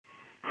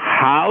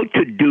How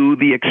to Do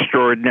the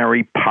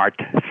Extraordinary, Part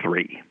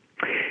 3.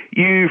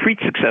 You've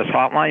reached Success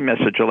Hotline,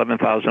 message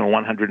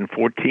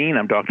 11,114.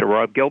 I'm Dr.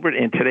 Rob Gilbert,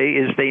 and today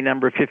is day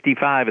number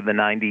 55 of the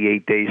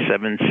 98-Day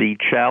 7C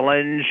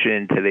Challenge,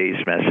 and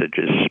today's message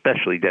is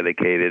specially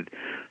dedicated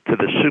to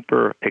the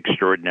super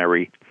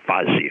extraordinary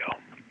Fazio.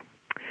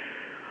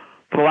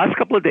 For the last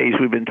couple of days,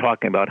 we've been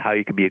talking about how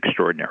you can be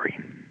extraordinary.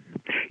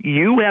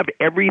 You have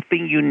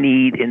everything you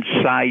need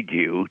inside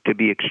you to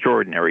be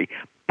extraordinary,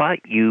 but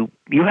you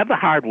have the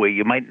hardware.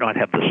 You might not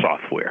have the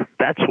software.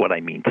 That's what I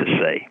mean to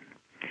say.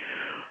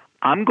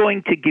 I'm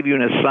going to give you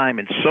an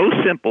assignment so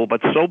simple but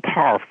so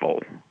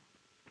powerful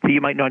that you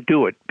might not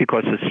do it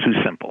because it's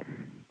too simple.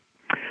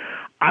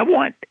 I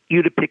want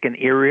you to pick an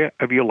area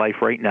of your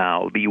life right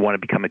now that you want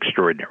to become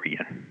extraordinary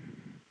in.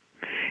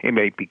 It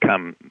may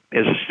become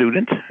as a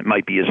student. It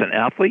might be as an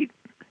athlete.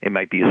 It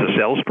might be as a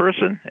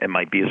salesperson. It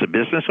might be as a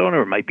business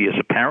owner. It might be as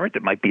a parent.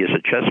 It might be as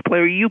a chess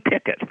player. You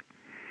pick it.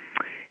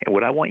 And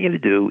what I want you to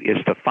do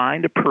is to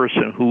find a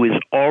person who is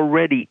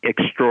already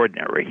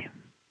extraordinary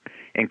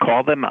and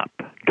call them up.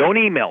 Don't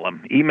email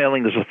them.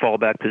 Emailing is a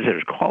fallback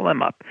position. Call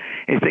them up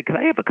and say, "Can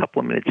I have a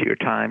couple of minutes of your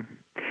time?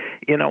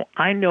 You know,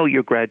 I know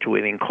you're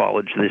graduating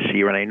college this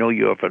year, and I know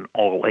you have an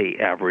all-A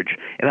average,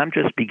 and I'm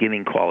just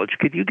beginning college.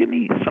 Could you give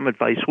me some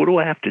advice? What do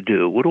I have to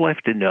do? What do I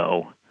have to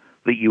know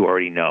that you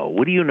already know?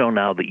 What do you know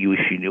now that you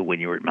wish you knew when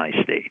you were at my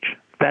stage?"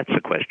 That's the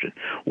question.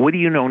 What do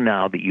you know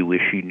now that you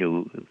wish you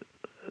knew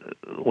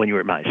when you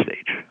were at my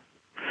stage?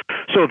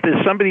 So if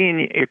there's somebody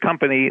in your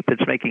company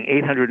that's making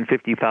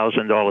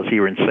 $850,000 a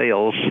year in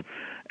sales,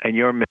 and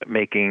you're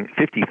making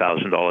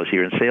 $50,000 a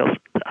year in sales,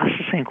 ask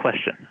the same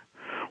question.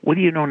 What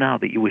do you know now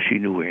that you wish you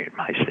knew when you were at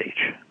my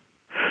stage?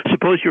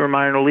 Suppose you're a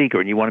minor leaguer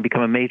and you want to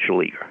become a major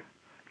leaguer.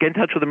 Get in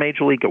touch with a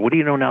major leaguer. What do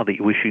you know now that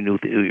you wish you knew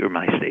that you were at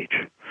my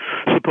stage?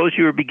 Suppose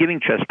you're a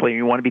beginning chess player and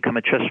you want to become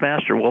a chess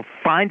master. Well,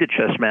 find a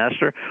chess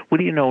master. What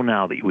do you know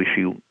now that you wish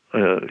you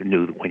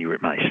knew when you were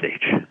at my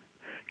stage?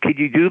 Could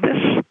you do this?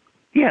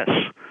 Yes.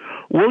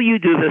 Will you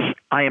do this?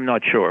 I am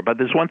not sure, but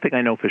there's one thing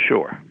I know for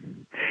sure.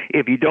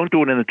 If you don't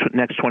do it in the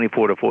next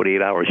 24 to 48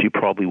 hours, you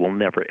probably will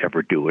never,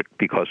 ever do it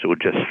because it will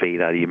just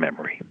fade out of your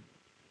memory.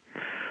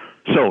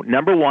 So,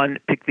 number one,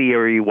 pick the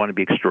area you want to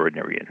be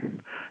extraordinary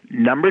in.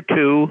 Number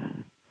two,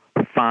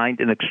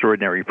 find an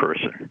extraordinary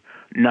person.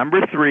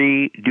 Number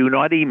three, do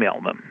not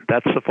email them.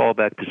 That's the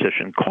fallback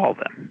position. Call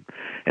them.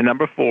 And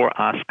number four,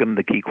 ask them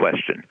the key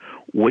question.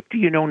 What do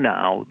you know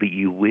now that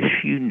you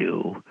wish you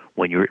knew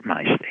when you're at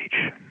my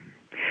stage?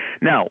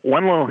 Now,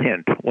 one little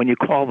hint. When you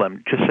call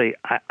them, just say,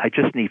 I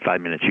just need 5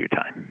 minutes of your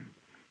time.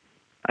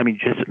 I mean,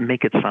 just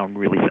make it sound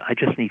really, I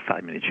just need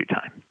 5 minutes of your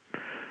time.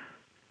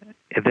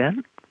 And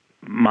then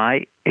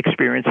my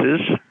experience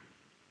is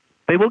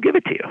they will give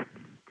it to you.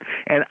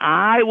 And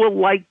I would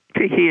like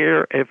to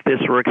hear if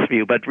this works for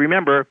you. But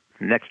remember,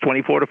 next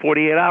 24 to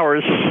 48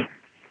 hours,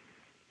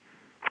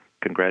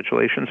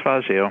 congratulations,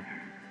 Fazio.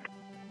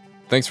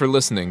 Thanks for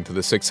listening to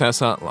the Success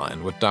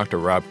Hotline with Dr.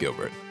 Rob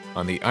Gilbert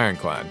on the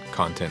Ironclad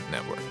Content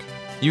Network.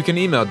 You can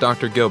email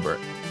Dr. Gilbert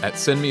at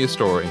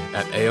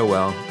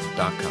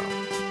sendmeastory@aol.com.